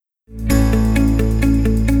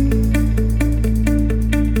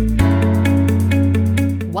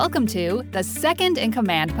Welcome to the Second in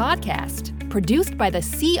Command podcast, produced by the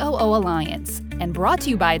COO Alliance and brought to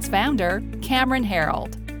you by its founder, Cameron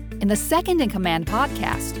Herold. In the Second in Command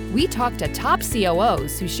podcast, we talk to top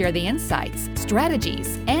COOs who share the insights,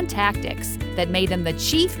 strategies, and tactics that made them the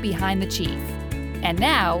chief behind the chief. And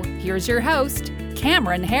now, here's your host,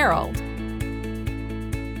 Cameron Herold.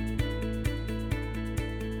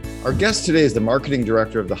 Our guest today is the marketing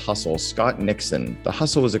director of The Hustle, Scott Nixon. The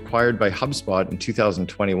Hustle was acquired by HubSpot in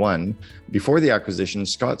 2021. Before the acquisition,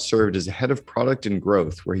 Scott served as head of product and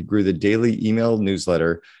growth, where he grew the daily email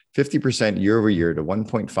newsletter 50% year over year to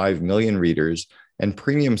 1.5 million readers and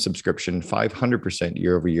premium subscription 500%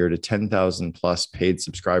 year over year to 10,000 plus paid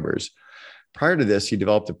subscribers. Prior to this, he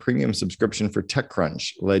developed a premium subscription for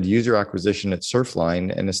TechCrunch, led user acquisition at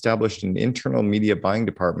Surfline, and established an internal media buying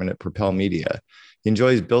department at Propel Media. He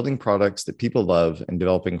enjoys building products that people love and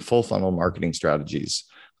developing full funnel marketing strategies.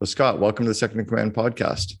 So Scott, welcome to the Second in Command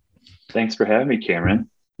podcast. Thanks for having me, Cameron.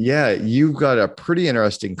 Yeah, you've got a pretty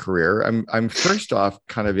interesting career. I'm first off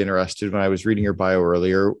kind of interested when I was reading your bio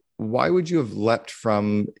earlier. Why would you have leapt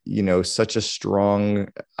from, such a strong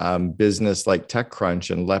business like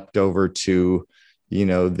TechCrunch and leapt over to,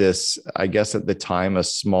 this, I guess at the time, a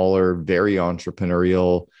smaller, very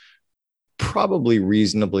entrepreneurial, probably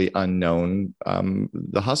reasonably unknown,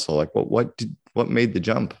 The Hustle? Like what made the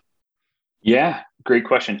jump? Yeah, great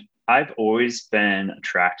question. I've always been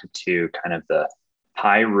attracted to kind of the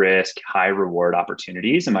high risk, high reward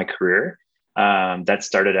opportunities in my career. That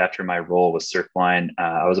started after my role with Surfline.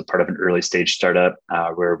 I was a part of an early stage startup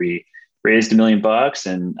where we raised $1 million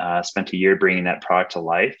and spent a year bringing that product to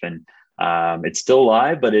life. And it's still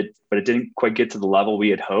live, but it didn't quite get to the level we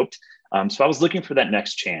had hoped. So I was looking for that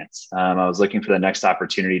next chance. I was looking for the next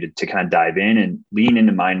opportunity to kind of dive in and lean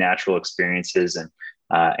into my natural experiences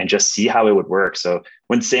and just see how it would work. So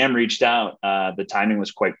when Sam reached out, the timing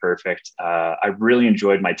was quite perfect. I really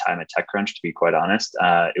enjoyed my time at TechCrunch, to be quite honest.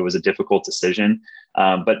 It was a difficult decision,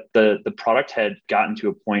 but the product had gotten to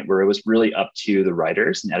a point where it was really up to the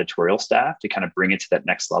writers and editorial staff to kind of bring it to that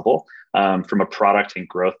next level. From a product and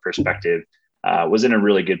growth perspective, was in a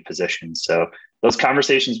really good position. So those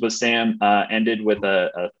conversations with Sam ended with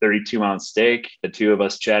a 32-ounce steak, the two of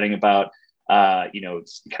us chatting about, kind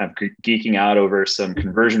of geeking out over some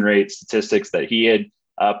conversion rate statistics that he had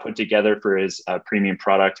put together for his premium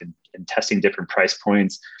product and testing different price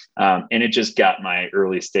points. And it just got my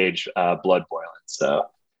early stage blood boiling. So,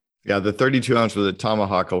 yeah, the 32 ounce with a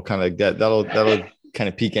tomahawk will kind of that'll kind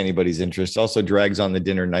of pique anybody's interest. Also drags on the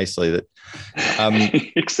dinner nicely. That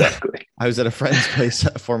exactly. I was at a friend's place,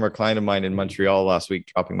 a former client of mine in Montreal last week,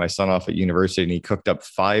 dropping my son off at university, and he cooked up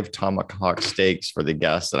 5 tomahawk steaks for the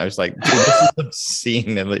guests. And I was like, dude, this is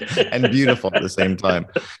obscene and beautiful at the same time.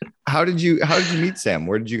 How did you meet Sam?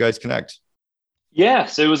 Where did you guys connect? Yeah,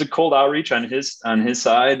 so it was a cold outreach on his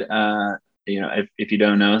side. If you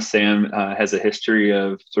don't know, Sam has a history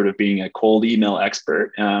of sort of being a cold email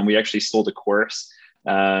expert. We actually sold a course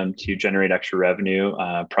to generate extra revenue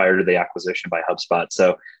prior to the acquisition by HubSpot.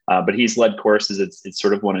 So, but he's led courses. It's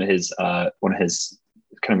sort of one of his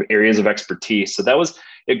kind of areas of expertise. So that was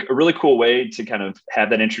a really cool way to kind of have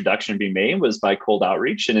that introduction be made, was by cold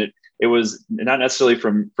outreach, and it was not necessarily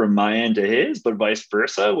from my end to his, but vice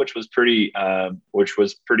versa, which was pretty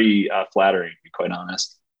flattering, to be quite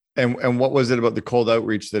honest. And what was it about the cold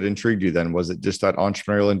outreach that intrigued you then? Was it just that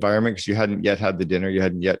entrepreneurial environment? Because you hadn't yet had the dinner, you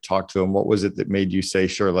hadn't yet talked to him. What was it that made you say,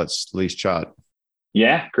 sure, let's at least chat?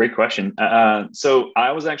 Yeah, great question. So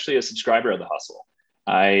I was actually a subscriber of The Hustle.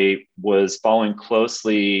 I was following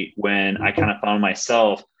closely when I kind of found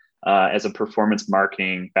myself as a performance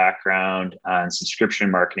marketing background and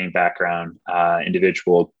subscription marketing background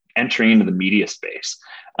individual entering into the media space.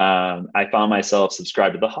 I found myself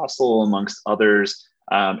subscribed to The Hustle amongst others.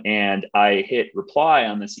 And I hit reply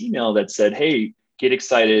on this email that said, hey, get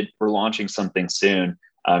excited. We're launching something soon.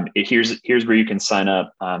 Here's where you can sign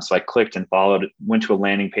up. So I clicked and followed, went to a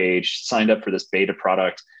landing page, signed up for this beta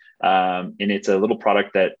product. And it's a little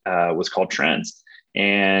product that was called Trends.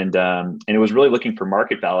 And it was really looking for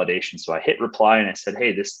market validation. So I hit reply and I said,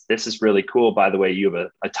 hey, this is really cool. By the way, you have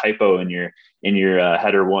a typo in your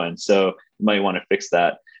header 1. So you might want to fix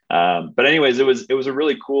that. But anyways, it was a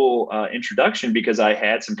really cool introduction because I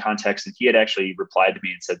had some context, and he had actually replied to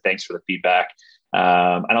me and said, thanks for the feedback.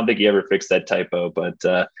 I don't think he ever fixed that typo,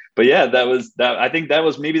 but yeah, that was that. I think that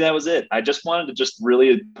was it. I just wanted to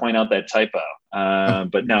really point out that typo.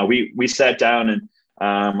 But no, we sat down and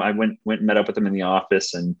I went and met up with him in the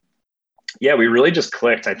office, and yeah, we really just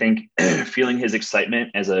clicked. I think feeling his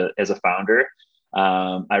excitement as a founder,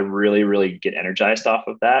 I really, really get energized off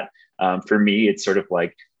of that. For me, it's sort of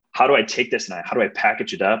like, how do I take this and how do I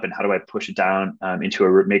package it up and how do I push it down make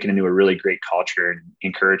it into a really great culture and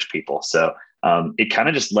encourage people. So it kind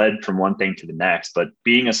of just led from one thing to the next, but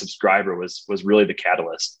being a subscriber was really the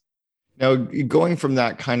catalyst. Now, going from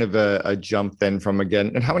that kind of a jump then from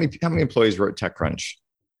again, and how many employees were at TechCrunch?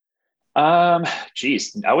 I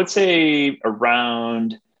would say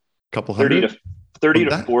around a couple hundred. 30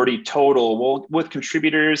 to 40 total. Well, with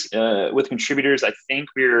contributors, I think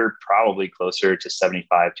we're probably closer to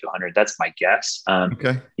 75 to 100. That's my guess.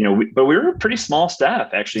 Okay. But we were a pretty small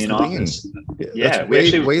staff actually in office. Yeah, that's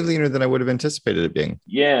way leaner than I would have anticipated it being.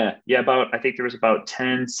 Yeah. I think there was about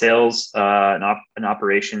 10 sales and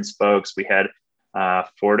operations folks. We had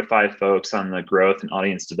 4 to 5 folks on the growth and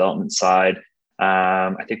audience development side.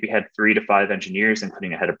 I think we had 3 to 5 engineers,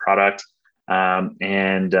 including a head of product.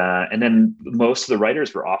 And then most of the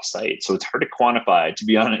writers were offsite. So it's hard to quantify, to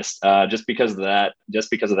be honest, just because of that.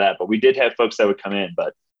 But we did have folks that would come in,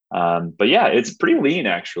 but yeah, it's pretty lean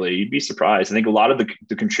actually. You'd be surprised. I think a lot of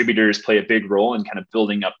the contributors play a big role in kind of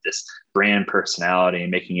building up this brand personality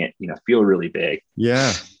and making it, feel really big.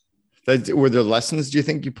 Yeah. Were there lessons, do you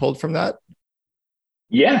think you pulled from that?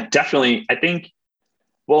 Yeah, definitely. I think,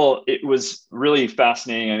 well, it was really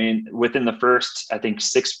fascinating. I mean, within the first, I think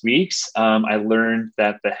 6 weeks, I learned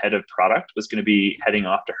that the head of product was going to be heading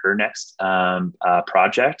off to her next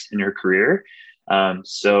project in her career.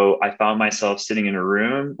 So I found myself sitting in a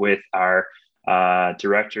room with our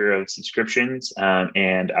director of subscriptions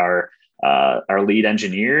and our lead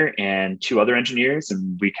engineer and 2 other engineers.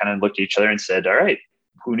 And we kind of looked at each other and said, all right,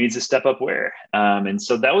 who needs to step up where? And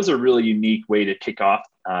so that was a really unique way to kick off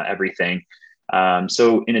everything.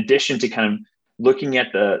 So in addition to kind of looking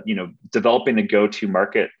at developing the go-to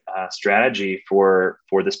market strategy for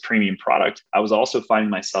this premium product, I was also finding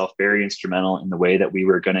myself very instrumental in the way that we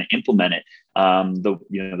were going to implement it,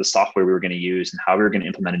 the software we were going to use and how we were going to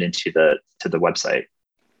implement it into the website.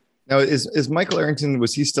 Now, is Michael Arrington,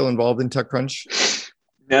 was he still involved in TechCrunch?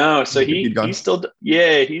 No, so he still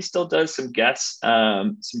does some guest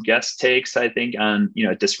takes, I think, on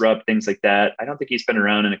Disrupt, things like that. I don't think he's been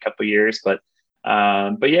around in a couple of years, but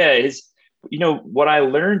yeah, what I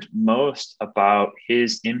learned most about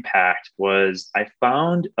his impact was I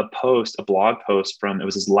found a blog post it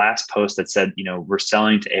was his last post that said, we're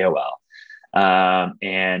selling to AOL,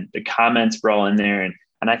 and the comments were all in there,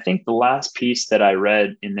 and I think the last piece that I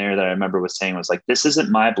read in there that I remember was saying was like, this isn't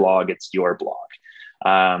my blog, it's your blog.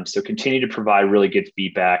 So continue to provide really good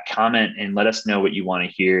feedback, comment, and let us know what you want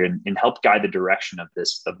to hear and help guide the direction of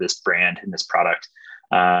this brand and this product,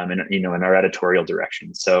 and in our editorial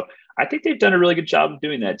direction. So I think they've done a really good job of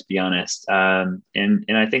doing that, to be honest. And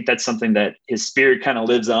I think that's something that his spirit kind of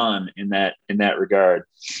lives on in that regard.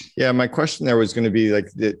 Yeah. My question there was going to be like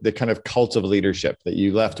the kind of cult of leadership, that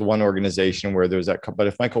you left one organization where there was that, but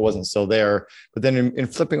if Michael wasn't still there, but then in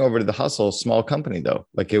flipping over to the Hustle, small company though,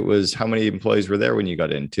 like it was, how many employees were there when you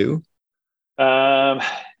got in? 2? There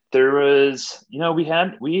was,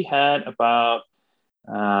 we had about,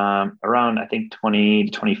 around, I think 20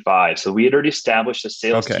 to 25. So we had already established a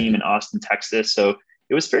sales team in Austin, Texas. So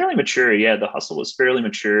it was fairly mature. Yeah. The Hustle was fairly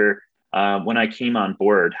mature when I came on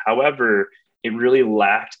board. However, it really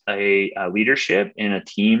lacked a leadership and a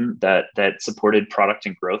team that supported product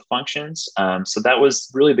and growth functions. So that was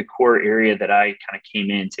really the core area that I kind of came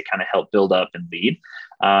in to kind of help build up and lead.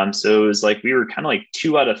 So it was like, we were kind of like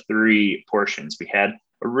 2 out of 3 portions. We had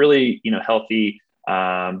a really, healthy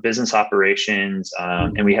business operations,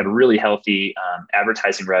 and we had really healthy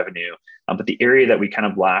advertising revenue. But the area that we kind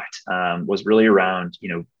of lacked was really around,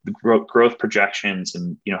 the growth projections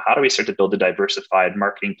and, how do we start to build a diversified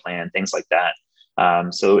marketing plan, things like that.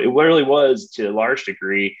 So it really was, to a large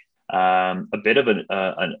degree, a bit of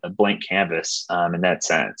a blank canvas in that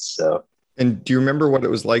sense. So. And do you remember what it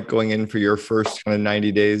was like going in for your first kind of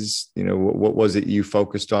 90 days? What was it you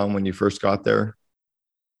focused on when you first got there?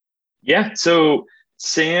 Yeah. So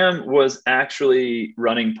Sam was actually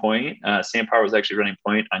running point. Sam Power was actually running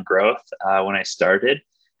point on growth when I started.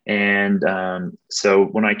 And so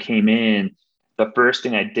when I came in, the first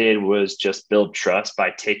thing I did was just build trust by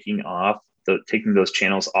taking those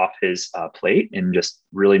channels off his plate and just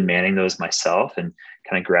really manning those myself and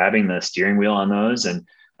kind of grabbing the steering wheel on those. And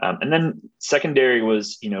then secondary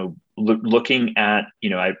was, looking at,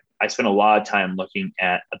 I spent a lot of time looking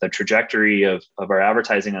at the trajectory of our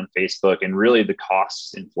advertising on Facebook, and really the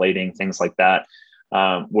costs inflating, things like that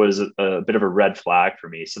was a bit of a red flag for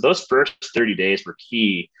me. So those first 30 days were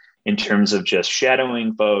key in terms of just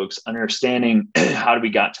shadowing folks, understanding how we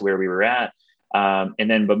got to where we were at,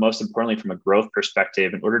 But most importantly, from a growth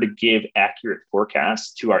perspective, in order to give accurate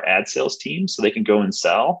forecasts to our ad sales team so they can go and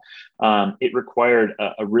sell, it required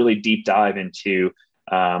a really deep dive into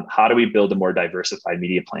how do we build a more diversified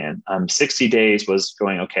media plan. 60 days was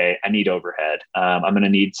going, okay, I need overhead. I'm going to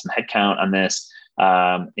need some headcount on this.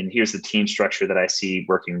 And here's the team structure that I see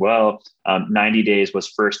working well. 90 days was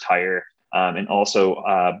first hire. And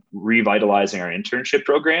also revitalizing our internship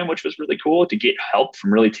program, which was really cool to get help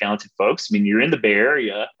from really talented folks. I mean, you're in the Bay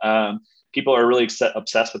Area. People are really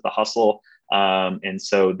obsessed with the hustle. And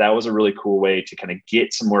so that was a really cool way to kind of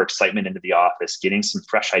get some more excitement into the office, getting some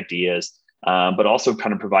fresh ideas, but also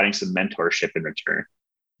kind of providing some mentorship in return.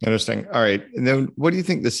 Interesting. All right. And then what do you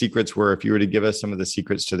think the secrets were, if you were to give us some of the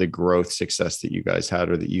secrets to the growth success that you guys had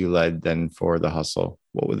or that you led then for the hustle?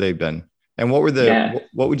 What would they have been? And what were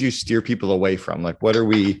what would you steer people away from? Like, what are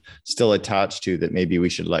we still attached to that maybe we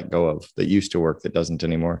should let go of that used to work that doesn't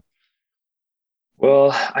anymore?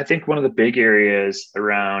 Well, I think one of the big areas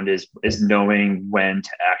around is knowing when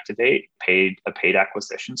to activate a paid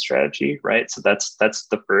acquisition strategy, right? So that's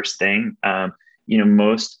the first thing. I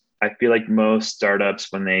feel like most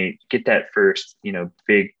startups, when they get that first,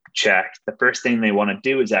 big check, the first thing they want to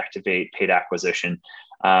do is activate paid acquisition.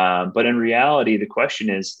 But in reality, the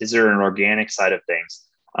question is there an organic side of things?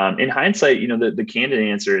 In hindsight, the candid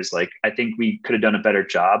answer is like, I think we could have done a better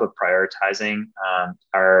job of prioritizing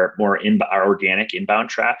our organic inbound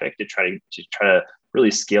traffic to try to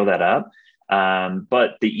really scale that up.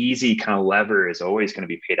 But the easy kind of lever is always going to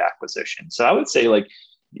be paid acquisition. So I would say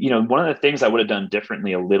one of the things I would have done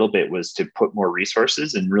differently a little bit was to put more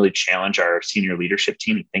resources and really challenge our senior leadership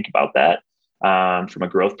team to think about that from a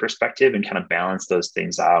growth perspective and kind of balance those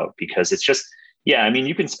things out, because it's just,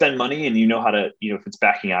 you can spend money and how to, if it's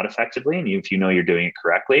backing out effectively and if you're doing it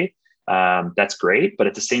correctly, that's great. But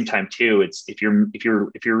at the same time too, it's if you're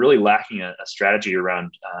really lacking a strategy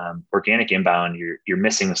around organic inbound, you're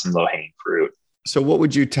missing some low hanging fruit. So what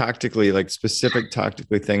would you specific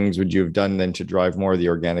tactically things would you have done then to drive more of the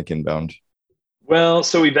organic inbound? Well,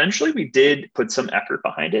 so eventually we did put some effort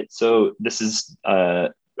behind it. So this is,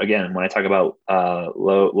 again, when I talk about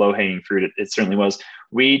low hanging fruit, it certainly was.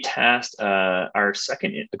 We tasked our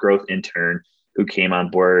second growth intern who came on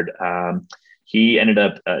board. He ended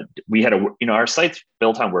up, we had our site's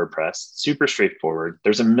built on WordPress, super straightforward.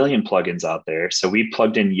 There's a million plugins out there. So we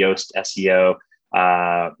plugged in Yoast SEO.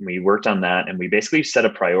 We worked on that, and we basically set a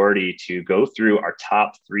priority to go through our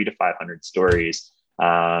top 300 to 500 stories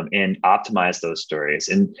and optimize those stories.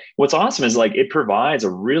 And what's awesome is it provides a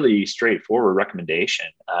really straightforward recommendation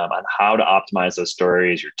on how to optimize those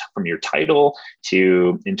stories, from your title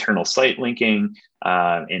to internal site linking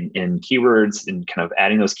and keywords, and kind of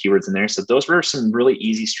adding those keywords in there. So those were some really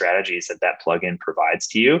easy strategies that plugin provides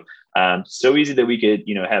to you. So easy that we could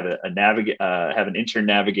have an intern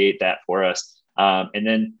navigate that for us. And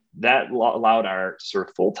then that allowed our sort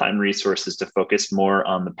of full-time resources to focus more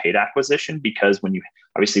on the paid acquisition, because when you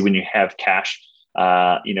have cash,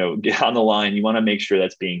 on the line, you want to make sure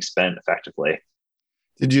that's being spent effectively.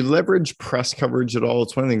 Did you leverage press coverage at all?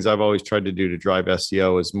 It's one of the things I've always tried to do to drive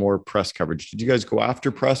SEO is more press coverage. Did you guys go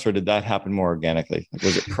after press, or did that happen more organically?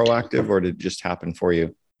 Was it proactive, or did it just happen for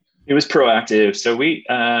you? It was proactive. So we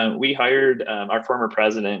hired our former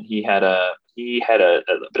president. He had a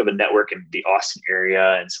bit of a network in the Austin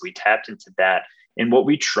area. And so we tapped into that. And what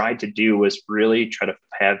we tried to do was really try to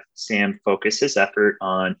have Sam focus his effort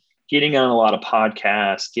on getting on a lot of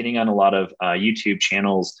podcasts, getting on a lot of YouTube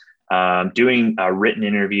channels, doing written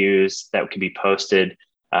interviews that could be posted.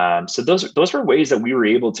 So those were ways that we were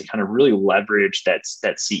able to kind of really leverage that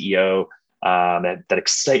CEO, that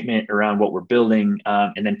excitement around what we're building,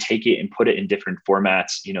 and then take it and put it in different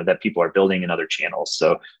formats, that people are building in other channels.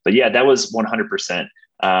 But that was 100%.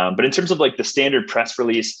 But in terms of the standard press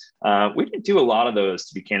release, we didn't do a lot of those,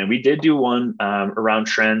 to be candid. We did do one around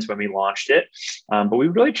trends when we launched it, but we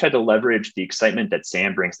really tried to leverage the excitement that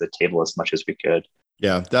Sam brings to the table as much as we could.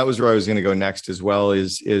 Yeah, that was where I was going to go next as well,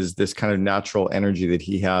 is this kind of natural energy that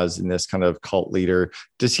he has in this kind of cult leader.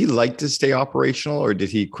 Does he like to stay operational, or did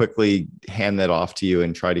he quickly hand that off to you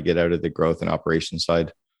and try to get out of the growth and operations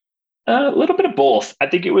side? A little bit of both. I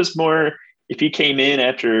think it was more, if he came in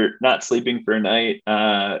after not sleeping for a night,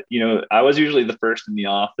 I was usually the first in the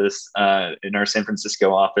office, in our San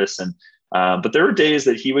Francisco office. But there were days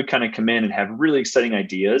that he would kind of come in and have really exciting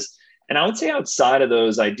ideas. And I would say outside of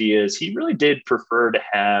those ideas, he really did prefer to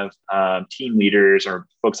have team leaders or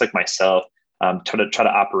folks like myself try to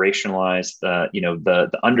operationalize the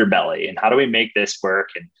underbelly and how do we make this work.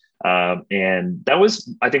 And that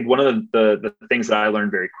was, I think, one of the things that I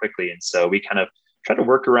learned very quickly. And so we kind of try to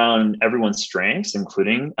work around everyone's strengths,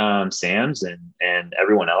 including Sam's and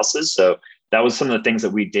everyone else's. So that was some of the things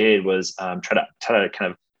that we did was try to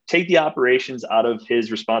kind of take the operations out of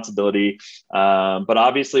his responsibility. But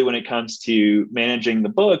obviously when it comes to managing the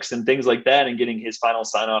books and things like that and getting his final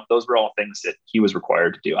sign off, those were all things that he was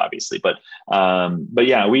required to do, obviously. But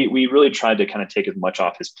yeah, we really tried to kind of take as much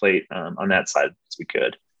off his plate on that side as we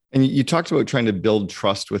could. And you talked about trying to build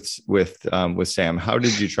trust with Sam. How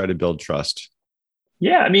did you try to build trust?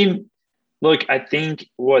 Yeah, I mean, look, I think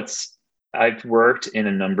I've worked in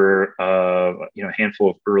a number of, handful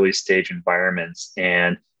of early stage environments,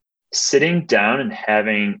 and sitting down and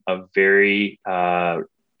having a very,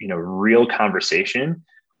 real conversation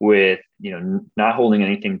with, not holding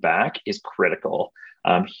anything back is critical.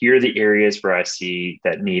 Here are the areas where I see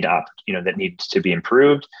that need to be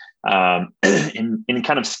improved, and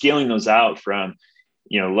kind of scaling those out from,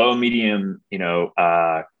 low, medium,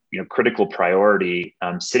 critical priority.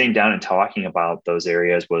 Sitting down and talking about those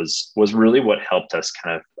areas was really what helped us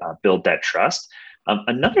kind of build that trust.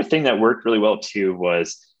 Another thing that worked really well too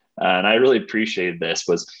was, and I really appreciated this,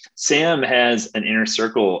 was Sam has an inner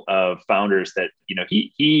circle of founders that,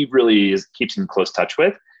 he really keeps in close touch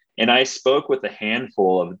with. And I spoke with a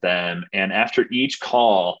handful of them. And after each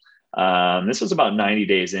call, this was about 90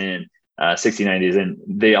 days in, 60, 90 days in,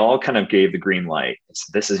 they all kind of gave the green light.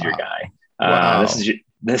 So this is your guy. Wow.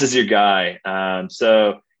 This is your guy.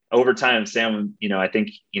 So over time, Sam, I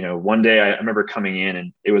think, one day I remember coming in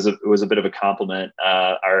and it was a bit of a compliment.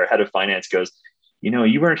 Our head of finance goes,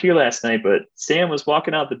 you weren't here last night, but Sam was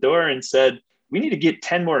walking out the door and said, we need to get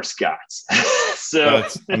 10 more Scotts. So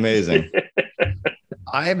that's amazing.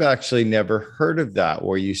 I've actually never heard of that,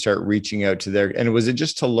 where you start reaching out to and was it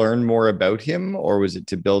just to learn more about him, or was it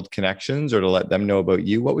to build connections or to let them know about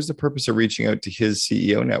you? What was the purpose of reaching out to his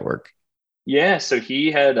CEO network? Yeah, so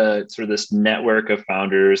he had a sort of this network of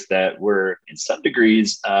founders that were in some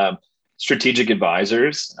degrees strategic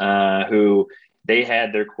advisors who they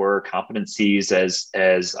had their core competencies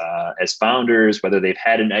as founders, whether they've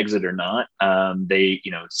had an exit or not.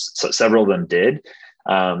 Several of them did.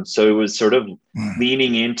 So it was sort of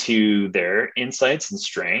leaning into their insights and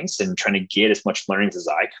strengths and trying to get as much learnings as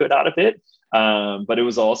I could out of it. But it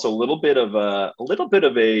was also a little bit of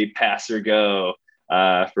a pass or go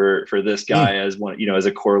for this guy as one, as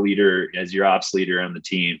a core leader, as your ops leader on the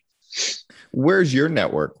team. Where's your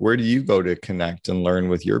network? Where do you go to connect and learn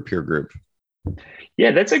with your peer group?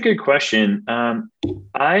 Yeah, that's a good question.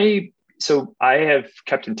 I have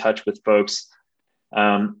kept in touch with folks.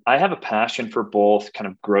 I have a passion for both kind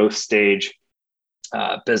of growth stage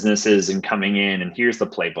businesses and coming in, and here's the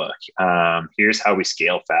playbook. Here's how we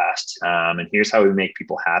scale fast. And here's how we make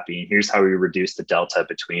people happy. And here's how we reduce the delta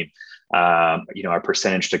between, our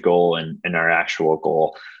percentage to goal and our actual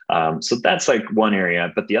goal. So that's like one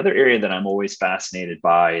area, but the other area that I'm always fascinated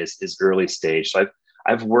by is early stage. So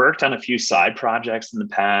I've worked on a few side projects in the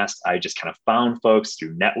past. I just kind of found folks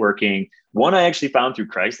through networking. One I actually found through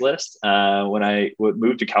Craigslist when I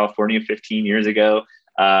moved to California 15 years ago.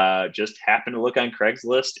 Just happened to look on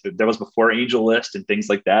Craigslist. That was before AngelList and things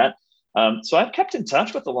like that. So I've kept in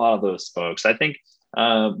touch with a lot of those folks. I think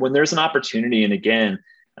when there's an opportunity, and again,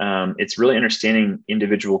 it's really understanding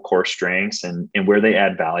individual core strengths and where they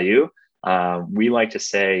add value. We like to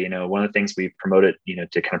say, one of the things we've promoted,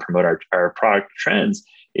 to kind of promote our product trends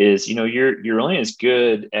is, you're only as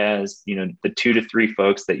good as, the 2 to 3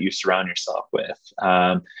 folks that you surround yourself with.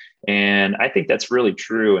 And I think that's really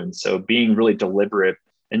true. And so being really deliberate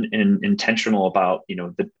and intentional about,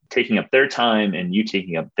 taking up their time and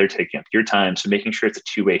they're taking up your time. So making sure it's a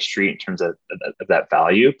two-way street in terms of that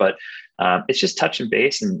value, but it's just touching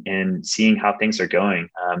base and seeing how things are going.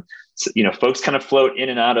 So, folks kind of float in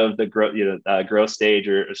and out of the growth stage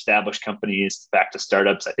or established companies back to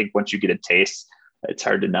startups. I think once you get a taste, it's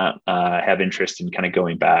hard to not have interest in kind of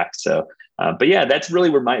going back. So, but yeah, that's really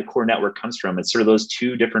where my core network comes from. It's sort of those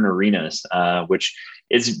two different arenas, which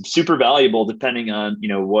is super valuable depending on,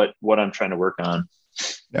 what I'm trying to work on.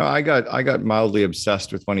 No, I got mildly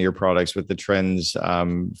obsessed with one of your products, with the Trends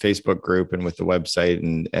Facebook group and with the website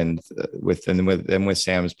and with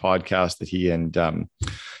Sam's podcast that he and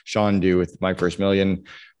Sean do with My First Million.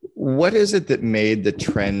 What is it that made the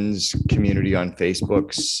Trends community on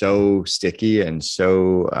Facebook so sticky and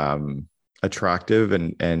so attractive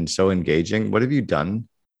and so engaging? What have you done?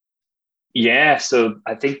 Yeah, so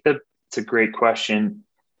I think that's a great question.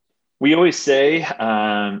 We always say,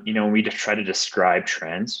 we just try to describe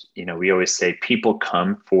trends. We always say people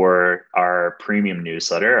come for our premium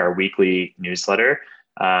newsletter, our weekly newsletter,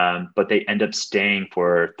 but they end up staying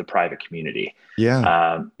for the private community.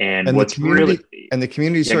 Yeah. And what's really, and the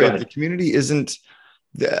community, sorry, the community isn't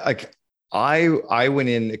like, I went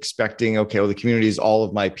in expecting, okay, well, the community is all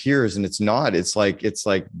of my peers, and it's not. It's like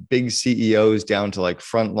big CEOs down to like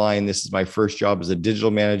frontline. This is my first job as a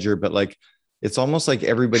digital manager, but like, it's almost like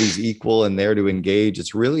everybody's equal and there to engage.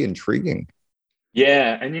 It's really intriguing.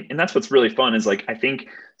 Yeah. And that's what's really fun is like, I think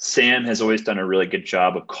Sam has always done a really good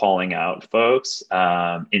job of calling out folks,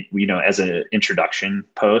 as an introduction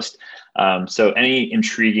post. So any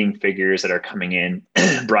intriguing figures that are coming in,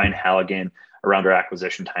 Brian Halligan, around our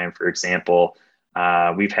acquisition time, for example,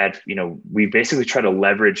 we basically try to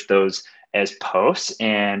leverage those as posts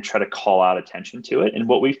and try to call out attention to it. And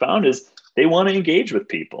what we found is they want to engage with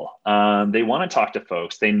people. They want to talk to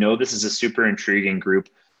folks. They know this is a super intriguing group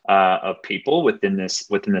of people within this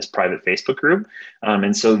private Facebook group.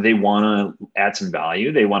 And so they want to add some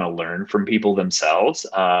value. They want to learn from people themselves.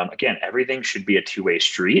 Again, everything should be a two-way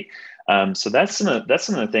street. So that's some of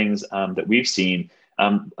the things that we've seen.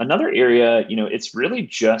 Another area, it's really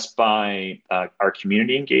just by our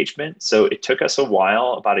community engagement. So it took us a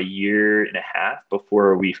while, about a year and a half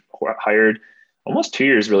before we hired, almost 2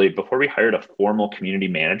 years really, before we hired a formal community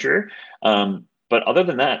manager. But other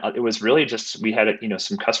than that, it was really just, we had,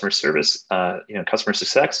 some customer service, customer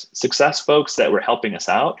success folks that were helping us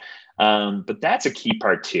out. But that's a key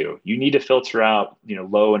part too. You need to filter out,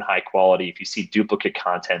 low and high quality. If you see duplicate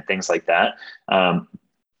content, things like that,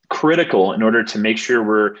 critical in order to make sure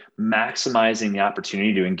we're maximizing the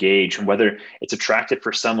opportunity to engage, and whether it's attractive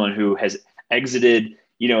for someone who has exited,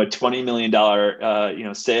 a $20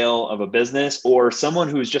 million, sale of a business, or someone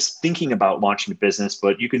who's just thinking about launching a business,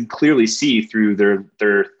 but you can clearly see through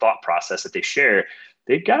their thought process that they share,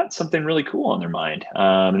 they've got something really cool on their mind.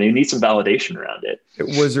 And they need some validation around it.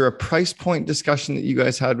 Was there a price point discussion that you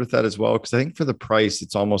guys had with that as well? Because I think for the price,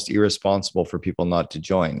 it's almost irresponsible for people not to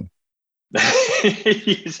join.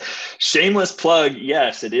 Shameless plug.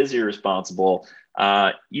 Yes, it is irresponsible.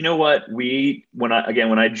 You know what? When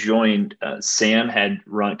I joined, Sam had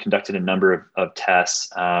conducted a number of tests,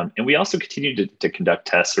 and we also continued to conduct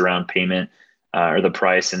tests around payment, or the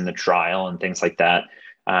price and the trial and things like that.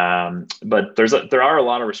 But there are a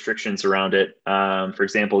lot of restrictions around it. For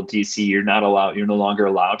example, DC, you're no longer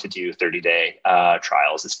allowed to do 30-day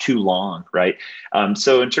trials. It's too long, right?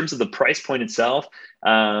 So in terms of the price point itself,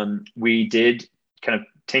 we did kind of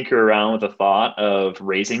tinker around with the thought of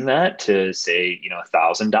raising that to say,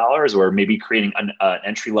 $1,000, or maybe creating an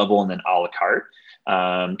entry level and then a la carte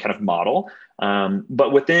kind of model.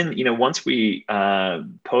 But within, once we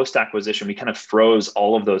post acquisition, we kind of froze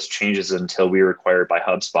all of those changes until we were acquired by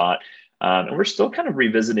HubSpot. And we're still kind of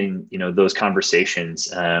revisiting, those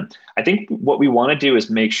conversations. I think what we want to do is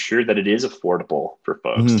make sure that it is affordable for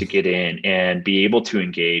folks to get in and be able to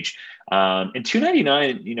engage. And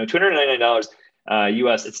 $299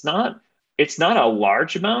 US, it's not a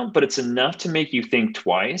large amount, but it's enough to make you think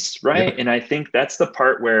twice, right? Yep. And I think that's the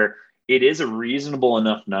part where it is a reasonable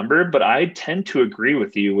enough number, but I tend to agree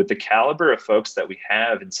with you with the caliber of folks that we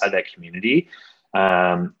have inside that community.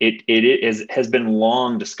 It has been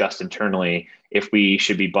long discussed internally if we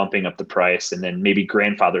should be bumping up the price and then maybe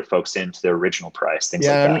grandfather folks into the original price, things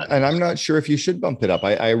like that. And I'm not sure if you should bump it up.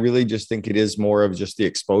 I really just think it is more of just the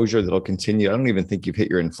exposure that'll continue. I don't even think you've hit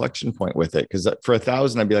your inflection point with it, because for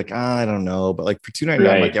 $1,000, I'd be like, I don't know. But like for $299,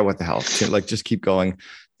 I'm like, yeah, what the hell? Like, just keep going.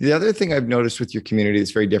 The other thing I've noticed with your community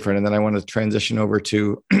is very different. And then I want to transition over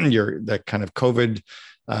to that kind of COVID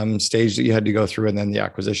stage that you had to go through, and then the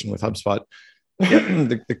acquisition with HubSpot.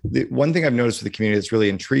 The one thing I've noticed with the community that's really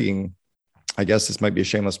intriguing, I guess this might be a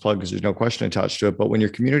shameless plug because there's no question attached to it, but when your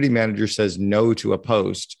community manager says no to a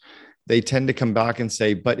post, they tend to come back and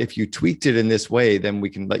say, but if you tweaked it in this way, then we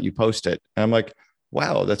can let you post it. And I'm like,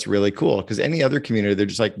 wow, that's really cool. Because any other community, they're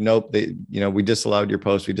just like, nope, we disallowed your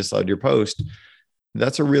post. We disallowed your post.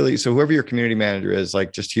 So whoever your community manager is,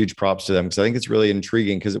 like, just huge props to them. Because I think it's really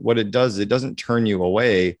intriguing, because what it does is it doesn't turn you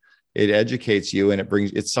away. It educates you, and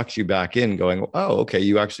it sucks you back in going, oh, okay,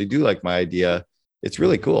 you actually do like my idea. It's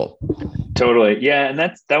really cool. Totally. Yeah. And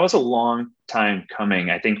that was a long time coming.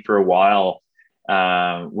 I think for a while,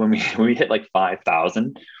 when we hit like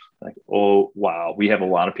 5,000, like, oh, wow, we have a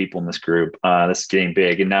lot of people in this group. This is getting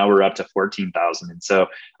big. And now we're up to 14,000. And so,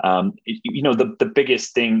 the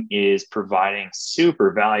biggest thing is providing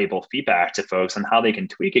super valuable feedback to folks on how they can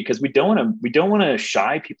tweak it. Cause we don't want to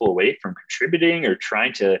shy people away from contributing or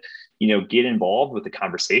trying to, get involved with the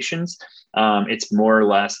conversations. It's more or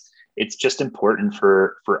less, it's just important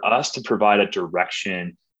for us to provide a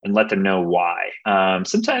direction and let them know why.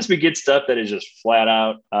 Sometimes we get stuff that is just flat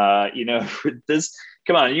out,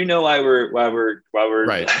 come on, you know why we're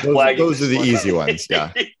right. flagging Those are the easy ones.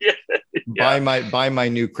 Yeah. Yeah. Buy my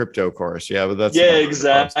new crypto course. Yeah, but that's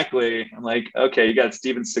exactly. I'm like, okay, you got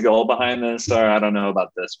Steven Seagal behind this, or I don't know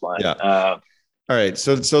about this one. Yeah. All right.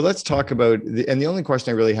 So let's talk about and the only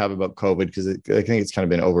question I really have about COVID, because I think it's kind of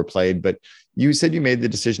been overplayed, but you said you made the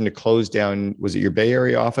decision to close down, was it your Bay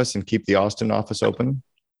Area office, and keep the Austin office open?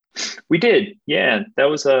 We did. Yeah. That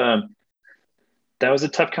was a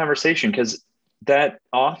tough conversation because that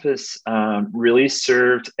office really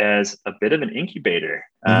served as a bit of an incubator.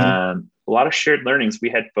 A lot of shared learnings. We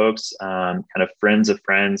had folks, kind of friends of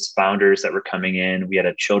friends, founders that were coming in. We had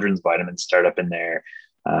a children's vitamin startup in there.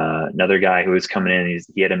 Another guy who was coming in,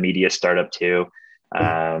 he had a media startup too.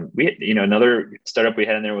 We had, another startup we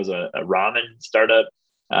had in there was a ramen startup.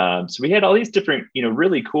 So we had all these different,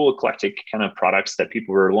 really cool eclectic kind of products that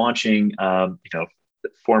people were launching,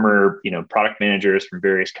 former, product managers from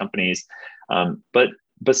various companies. But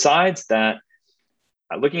besides that,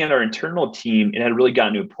 looking at our internal team, it had really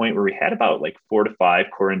gotten to a point where we had about like 4 to 5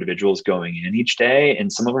 core individuals going in each day.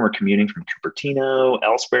 And some of them were commuting from Cupertino,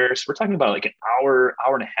 elsewhere. So we're talking about like an hour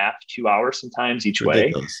and a half, 2 hours sometimes each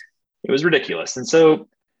way. It was ridiculous. And so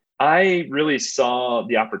I really saw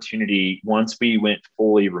the opportunity once we went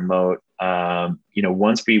fully remote, and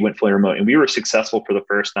we were successful for the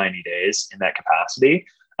first 90 days in that capacity.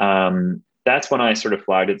 That's when I sort of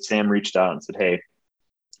flagged it. Sam reached out and said, hey,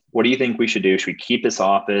 what do you think we should do? Should we keep this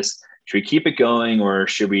office? Should we keep it going? Or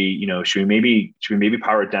should we maybe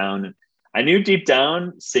power it down? I knew deep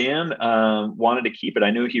down Sam wanted to keep it.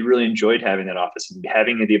 I knew he really enjoyed having that office and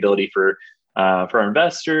having the ability for our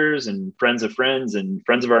investors and friends of friends and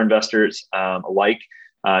friends of our investors alike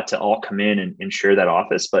to all come in and share that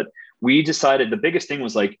office. But we decided the biggest thing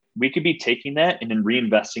was like, we could be taking that and then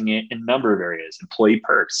reinvesting it in a number of areas, employee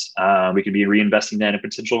perks. We could be reinvesting that in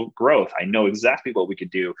potential growth. I know exactly what we could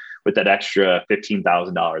do with that extra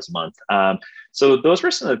 $15,000 a month. So those were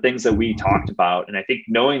some of the things that we talked about. And I think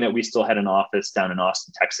knowing that we still had an office down in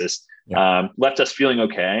Austin, Texas, left us feeling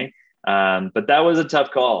okay. But that was a tough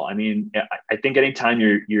call. I mean, I think anytime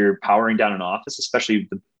you're powering down an office, especially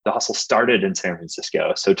the hustle started in San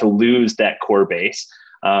Francisco. So to lose that core base,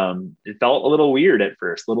 it felt a little weird at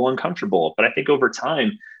first, a little uncomfortable, but I think over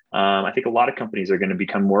time, I think a lot of companies are going to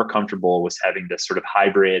become more comfortable with having this sort of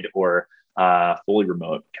hybrid or fully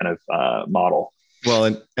remote kind of model.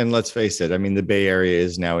 Well, and let's face it. I mean, the Bay Area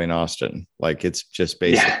is now in Austin. Like it's just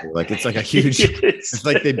basically like, it's like a huge, it's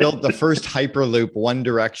like they built the first Hyperloop one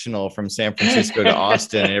directional from San Francisco to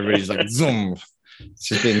Austin. And everybody's like, zoom. It's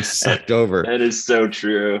just being sucked over. That is so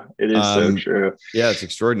true. It is so true. Yeah, it's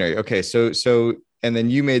extraordinary. Okay. So, and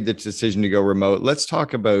then you made the decision to go remote. Let's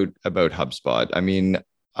talk about HubSpot. I mean,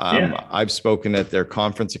 I've spoken at their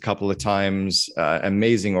conference a couple of times,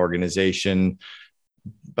 amazing organization,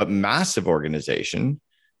 but massive organization.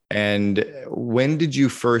 And when did you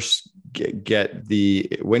first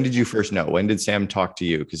when did you first know? When did Sam talk to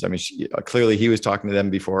you? Because I mean, clearly he was talking to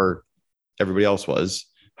them before everybody else was.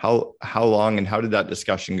 How long and how did that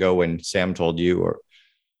discussion go when Sam told you? Or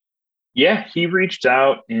he reached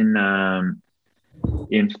out in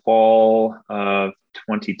fall of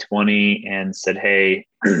 2020 and said, hey,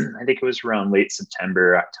 I think it was around late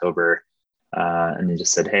September, October. And he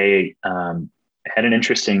just said, hey, I had an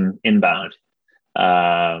interesting inbound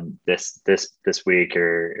this week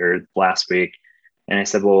or last week. And I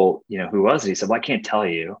said, well, who was it? He said, well, I can't tell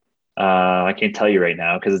you. I can't tell you right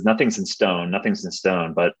now because nothing's in stone.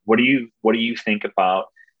 But what do you think about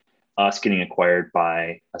us getting acquired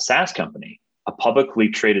by a SaaS company, a publicly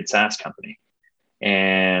traded SaaS company?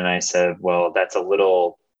 And I said, well, that's a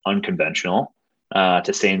little unconventional,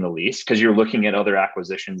 to say in the least, because you're looking at other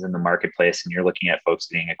acquisitions in the marketplace and you're looking at folks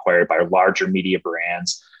getting acquired by larger media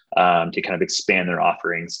brands to kind of expand their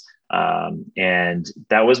offerings. And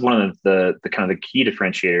that was one of the kind of the key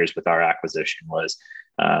differentiators with our acquisition was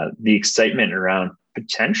the excitement around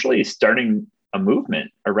potentially starting a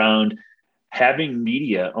movement around having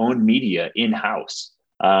own media in-house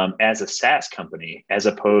as a SaaS company, as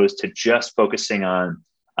opposed to just focusing on,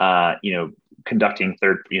 conducting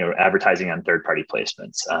advertising on third-party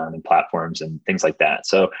placements and platforms and things like that.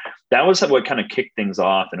 So that was what kind of kicked things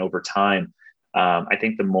off. And over time, I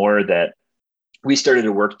think the more that we started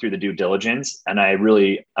to work through the due diligence, and I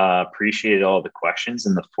really appreciated all the questions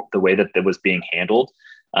and the way that it was being handled.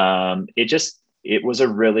 It was a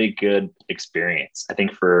really good experience. I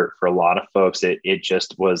think for a lot of folks, it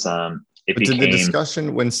just was. Did the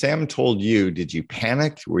discussion when Sam told you, did you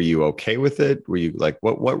panic? Were you okay with it? Were you like,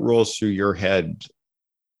 what rolls through your head?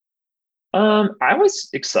 I was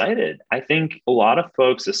excited. I think a lot of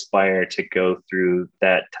folks aspire to go through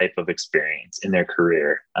that type of experience in their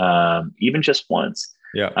career, even just once.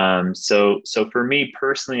 Yeah. So for me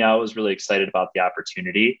personally, I was really excited about the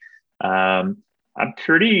opportunity. Um, I'm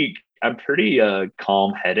pretty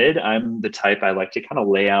calm-headed. I'm the type, I like to kind of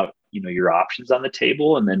lay out, your options on the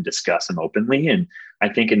table and then discuss them openly. And I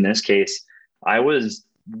think in this case, I was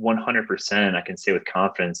 100%, I can say with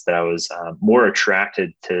confidence that I was more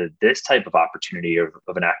attracted to this type of opportunity of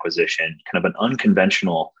an acquisition, kind of an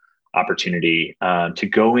unconventional opportunity to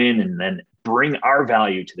go in and then bring our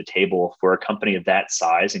value to the table for a company of that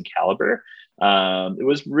size and caliber. It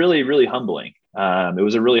was really, really humbling. It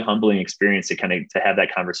was a really humbling experience to have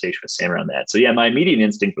that conversation with Sam around that. So yeah, my immediate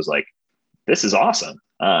instinct was like, this is awesome.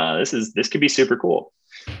 This could be super cool.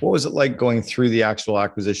 What was it like going through the actual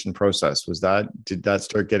acquisition process? Did that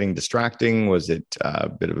start getting distracting? Was it a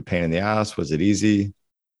bit of a pain in the ass? Was it easy?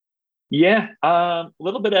 Yeah, a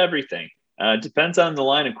little bit of everything. Depends on the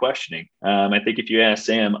line of questioning. I think if you ask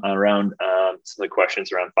Sam around some of the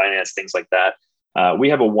questions around finance, things like that, we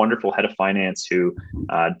have a wonderful head of finance who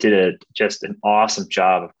did just an awesome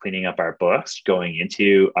job of cleaning up our books going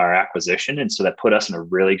into our acquisition. And so that put us in a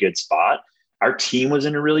really good spot. Our team was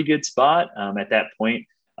in a really good spot at that point,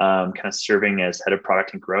 kind of serving as head of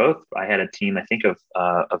product and growth. I had a team, I think,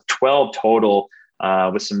 of 12 total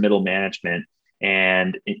with some middle management.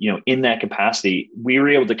 And, in that capacity, we were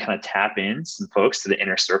able to kind of tap in some folks to the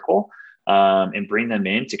inner circle and bring them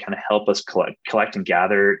in to kind of help us collect and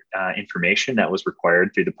gather information that was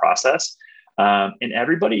required through the process. And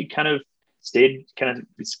everybody kind of stayed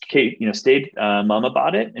mum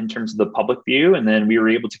about it in terms of the public view. And then we were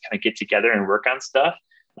able to kind of get together and work on stuff.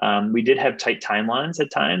 We did have tight timelines at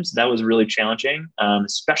times. That was really challenging,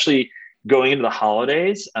 especially going into the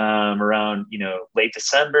holidays around, late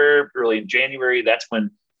December, early in January. That's when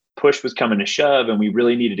push was coming to shove and we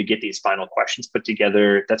really needed to get these final questions put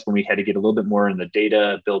together. That's when we had to get a little bit more in the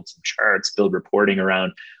data, build some charts, build reporting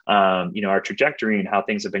around, our trajectory and how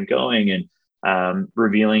things have been going, and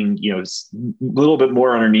revealing, a little bit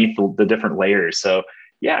more underneath the different layers. So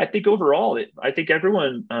yeah, I think overall, I think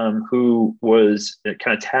everyone who was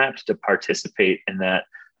kind of tapped to participate in that,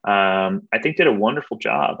 I think did a wonderful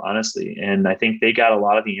job, honestly. And I think they got a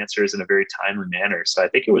lot of the answers in a very timely manner. So I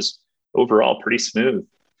think it was overall pretty smooth.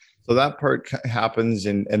 So that part happens.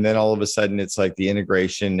 And then all of a sudden it's like the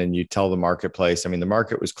integration and you tell the marketplace. I mean, the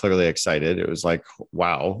market was clearly excited. It was like,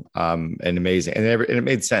 wow, and amazing. And it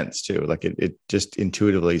made sense too. Like it just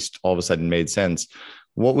intuitively all of a sudden made sense.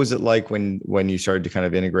 What was it like when you started to kind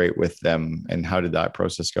of integrate with them, and how did that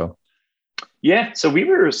process go? Yeah. So we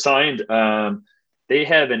were assigned, they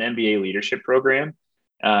have an MBA leadership program.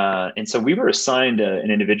 And so we were assigned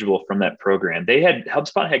an individual from that program.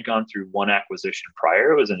 HubSpot had gone through one acquisition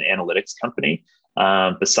prior. It was an analytics company.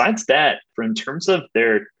 Besides that, in terms of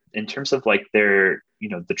their,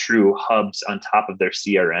 the true hubs on top of their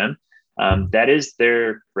CRM, that is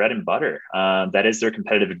their bread and butter. That is their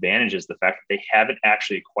competitive advantage, is the fact that they haven't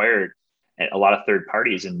actually acquired a lot of third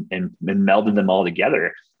parties and melded them all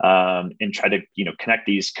together and try to, connect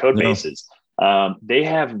these code bases. They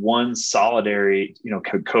have one solidary,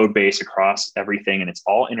 code base across everything, and it's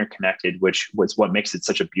all interconnected, which was what makes it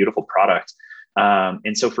such a beautiful product.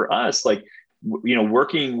 And so for us,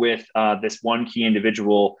 working with this one key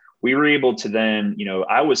individual, we were able to then,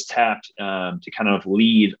 I was tapped to kind of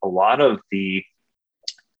lead a lot of the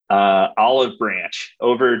olive branch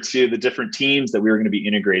over to the different teams that we were going to be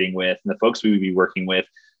integrating with and the folks we would be working with.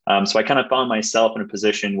 So I kind of found myself in a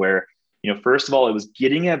position where, first of all, it was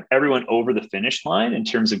getting everyone over the finish line in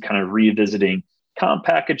terms of kind of revisiting comp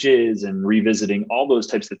packages and revisiting all those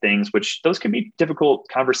types of things, which those can be difficult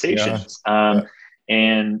conversations. Yeah.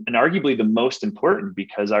 And arguably the most important,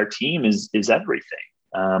 because our team is everything.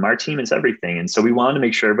 Our team is everything. And so we wanted to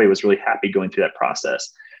make sure everybody was really happy going through that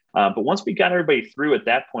process. But once we got everybody through at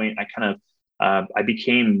that point, I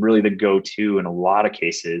became really the go-to in a lot of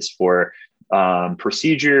cases for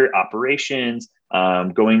procedure, operations,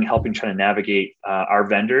 helping try to navigate our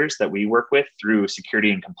vendors that we work with through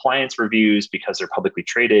security and compliance reviews because they're publicly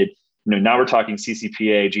traded. Now we're talking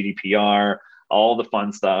CCPA, GDPR, all the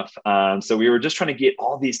fun stuff. So we were just trying to get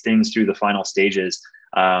all these things through the final stages.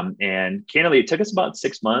 And candidly, it took us about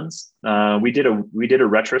 6 months. We did a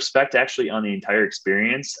retrospect actually on the entire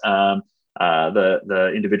experience.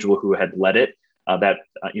 The individual who had led it,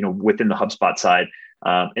 within the HubSpot side.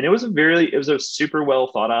 And it was a super well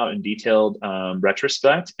thought out and detailed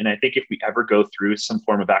retrospect. And I think if we ever go through some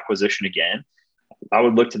form of acquisition again, I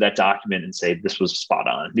would look to that document and say, this was spot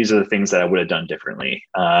on. These are the things that I would have done differently.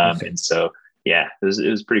 Okay. And so, yeah, it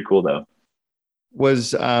was pretty cool though.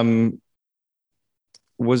 Was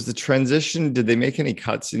was the transition, did they make any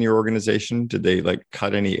cuts in your organization? Did they like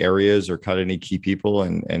cut any areas or cut any key people?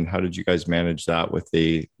 And how did you guys manage that with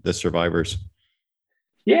the survivors?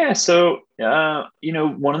 Yeah. So,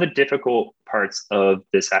 one of the difficult parts of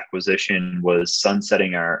this acquisition was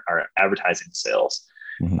sunsetting our advertising sales.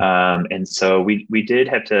 Mm-hmm. And so we did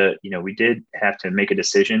have to make a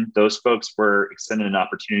decision. Those folks were extended an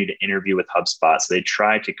opportunity to interview with HubSpot. So they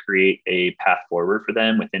tried to create a path forward for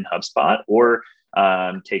them within HubSpot, or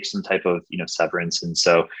take some type of, severance. And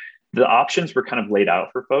so the options were kind of laid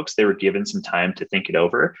out for folks. They were given some time to think it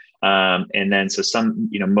over. And then, so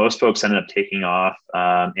most folks ended up taking off.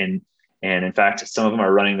 And in fact, some of them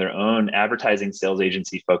are running their own advertising sales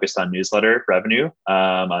agency focused on newsletter revenue,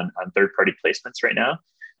 on third-party placements right now.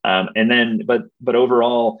 But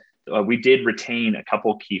overall, we did retain a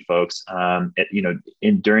couple key folks,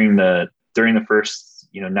 during the first,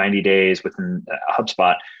 90 days within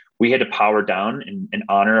HubSpot. We had to power down and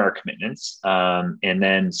honor our commitments. And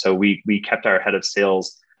then, so we kept our head of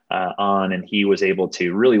sales on, and he was able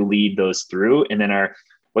to really lead those through. And then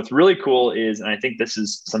what's really cool is, and I think this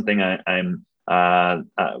is something I'm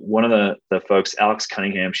one of the folks, Alex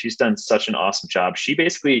Cunningham, she's done such an awesome job. She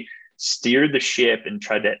basically steered the ship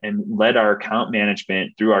and led our account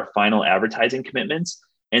management through our final advertising commitments,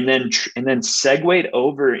 and then segued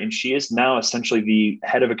over. And she is now essentially the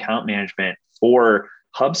head of account management for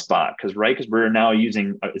HubSpot, because we're now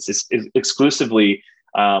using it's exclusively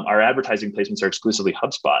our advertising placements are exclusively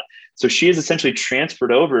HubSpot. So she has essentially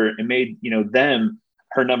transferred over and made them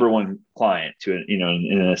her number one client to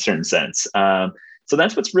in a certain sense. So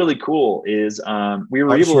that's what's really cool is we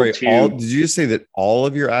were able to. Did you say that all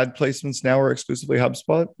of your ad placements now are exclusively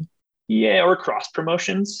HubSpot? Yeah, or cross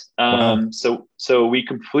promotions. Wow. So we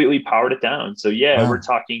completely powered it down. So yeah, wow. We're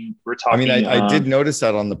talking. I mean, I did notice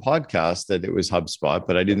that on the podcast that it was HubSpot,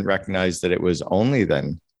 but I didn't recognize that it was only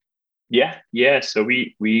then. Yeah. So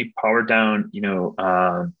we powered down,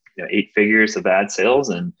 8 figures of ad sales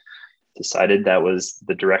and decided that was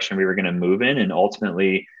the direction we were going to move in. And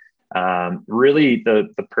ultimately, really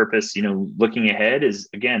the purpose, looking ahead is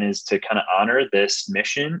to kind of honor this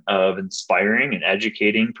mission of inspiring and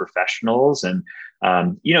educating professionals. And,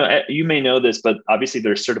 you may know this, but obviously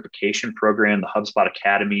there's certification program, the HubSpot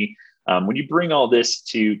Academy. When you bring all this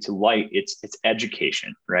to light, it's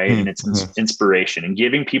education, right? And it's inspiration and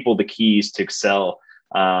giving people the keys to excel,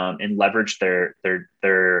 and leverage their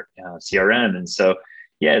CRM. And so,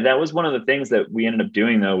 yeah, that was one of the things that we ended up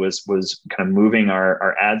doing, though, was kind of moving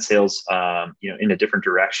our ad sales, in a different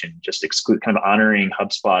direction, just kind of honoring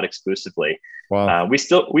HubSpot exclusively. Wow. We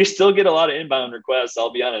still get a lot of inbound requests.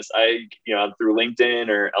 I'll be honest. Through LinkedIn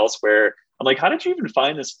or elsewhere, I'm like, how did you even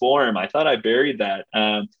find this form? I thought I buried that.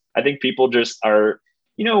 I think people just are,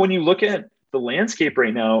 when you look at the landscape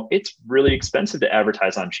right now, it's really expensive to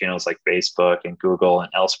advertise on channels like Facebook and Google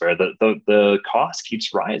and elsewhere. The cost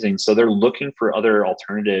keeps rising. So they're looking for other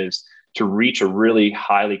alternatives to reach a really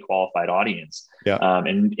highly qualified audience. Yeah.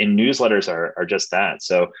 And newsletters are just that.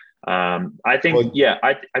 So I think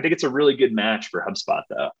it's a really good match for HubSpot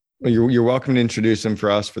though. Well, you're welcome to introduce them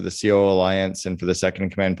for us for the COO Alliance and for the Second in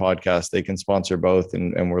Command podcast. They can sponsor both,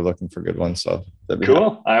 and we're looking for good ones. So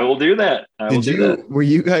cool. I will do that. Were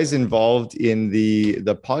you guys involved in the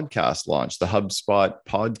podcast launch, the HubSpot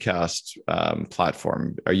podcast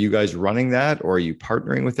platform? Are you guys running that, or are you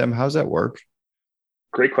partnering with them? How's that work?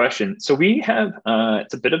 Great question. So we have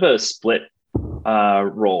it's a bit of a split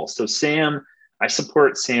role. So I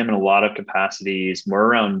support Sam in a lot of capacities, more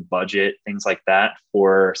around budget, things like that,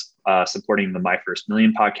 for supporting the My First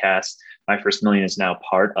Million podcast. My First Million is now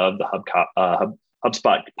part of the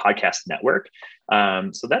HubSpot podcast network.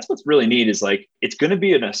 So that's what's really neat is it's going to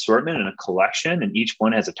be an assortment and a collection, and each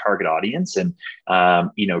one has a target audience, and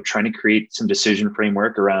trying to create some decision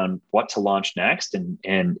framework around what to launch next, and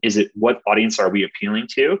what audience are we appealing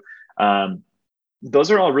to? Those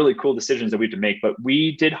are all really cool decisions that we have to make. But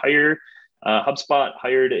we did hire. HubSpot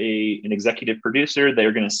hired an executive producer.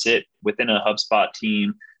 They're going to sit within a HubSpot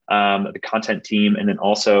team, the content team. And then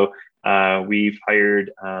also we're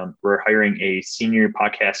hiring a senior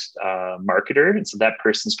podcast marketer. And so that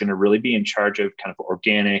person's going to really be in charge of kind of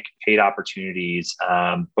organic paid opportunities,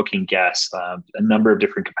 booking guests, a number of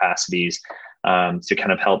different capacities to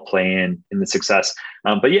kind of help play in the success.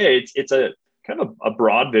 But yeah, it's a kind of a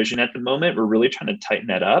broad vision at the moment. We're really trying to tighten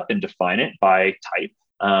that up and define it by type.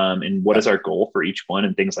 And what is our goal for each one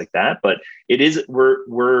and things like that. But it is,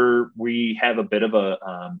 we have a bit of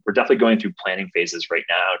we're definitely going through planning phases right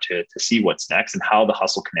now to see what's next and how the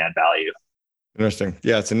hustle can add value. Interesting.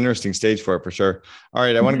 Yeah, it's an interesting stage for it, for sure. All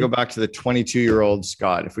right. I want to go back to the 22-year-old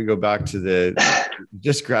Scott. If we go back to the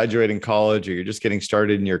just graduating college or you're just getting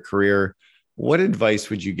started in your career, what advice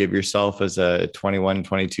would you give yourself as a 21,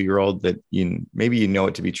 22-year-old that maybe you know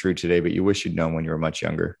it to be true today, but you wish you'd known when you were much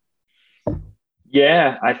younger?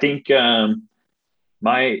 Yeah, I think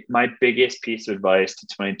my biggest piece of advice to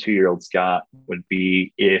 22-year-old Scott would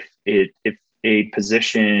be if a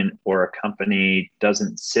position or a company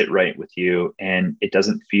doesn't sit right with you and it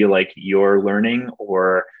doesn't feel like you're learning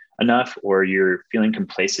or enough, or you're feeling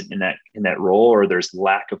complacent in that role, or there's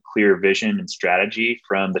lack of clear vision and strategy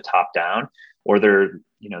from the top down, or there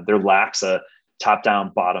lacks a top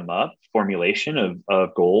down, bottom up formulation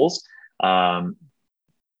of goals,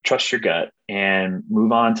 trust your gut and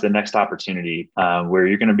move on to the next opportunity where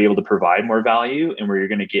you're going to be able to provide more value and where you're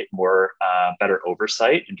going to get more better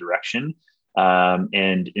oversight and direction,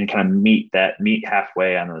 and kind of meet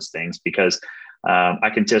halfway on those things. Because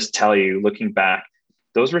I can just tell you, looking back,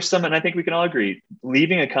 those were some, and I think we can all agree,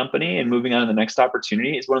 leaving a company and moving on to the next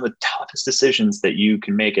opportunity is one of the toughest decisions that you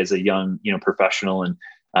can make as a young, professional. And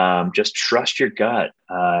just trust your gut.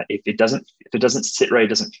 If it doesn't sit right,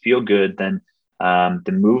 doesn't feel good, then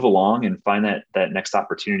move along and find that next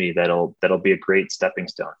opportunity that'll be a great stepping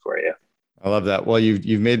stone for you. I love that. Well,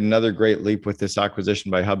 you've made another great leap with this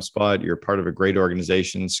acquisition by HubSpot. You're part of a great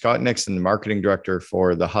organization. Scott Nixon, the marketing director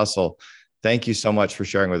for The Hustle. Thank you so much for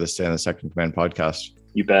sharing with us today on the Second in Command podcast.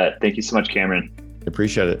 You bet. Thank you so much, Cameron.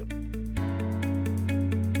 Appreciate it.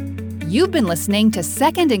 You've been listening to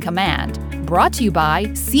Second in Command, brought to you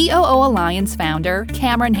by COO Alliance founder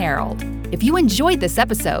Cameron Herold. If you enjoyed this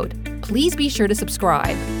episode, please be sure to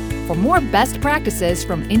subscribe. For more best practices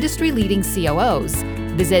from industry-leading COOs,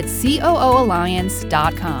 visit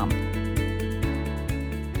COOalliance.com.